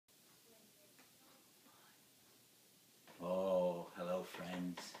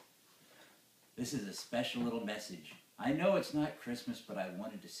friends. This is a special little message. I know it's not Christmas, but I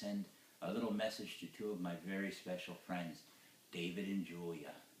wanted to send a little message to two of my very special friends, David and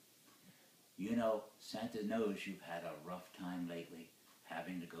Julia. You know, Santa knows you've had a rough time lately,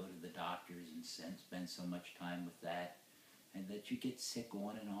 having to go to the doctors and spend so much time with that, and that you get sick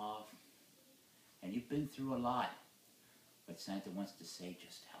on and off, and you've been through a lot. But Santa wants to say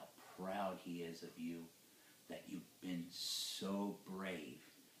just how proud he is of you, that you've been so brave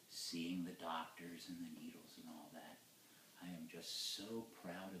seeing the doctors and the needles and all that. I am just so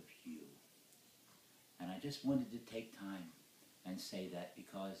proud of you. And I just wanted to take time and say that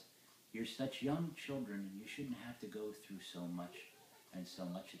because you're such young children and you shouldn't have to go through so much and so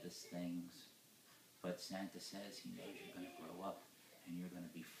much of these things. But Santa says he knows you're going to grow up and you're going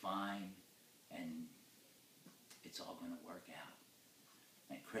to be fine and it's all going to work out.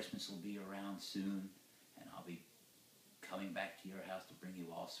 And Christmas will be around soon and I'll be coming back to your house to bring you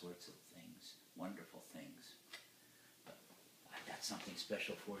all sorts of things, wonderful things. But I've got something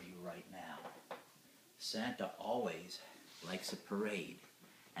special for you right now. Santa always likes a parade,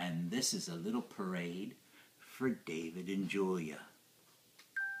 and this is a little parade for David and Julia.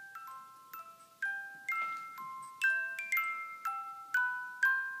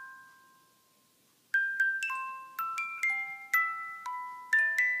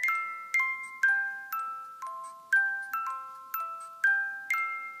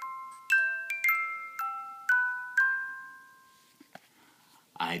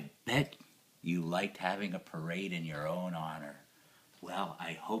 I bet you liked having a parade in your own honor. Well,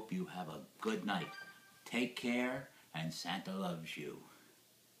 I hope you have a good night. Take care, and Santa loves you.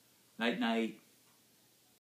 Night, night.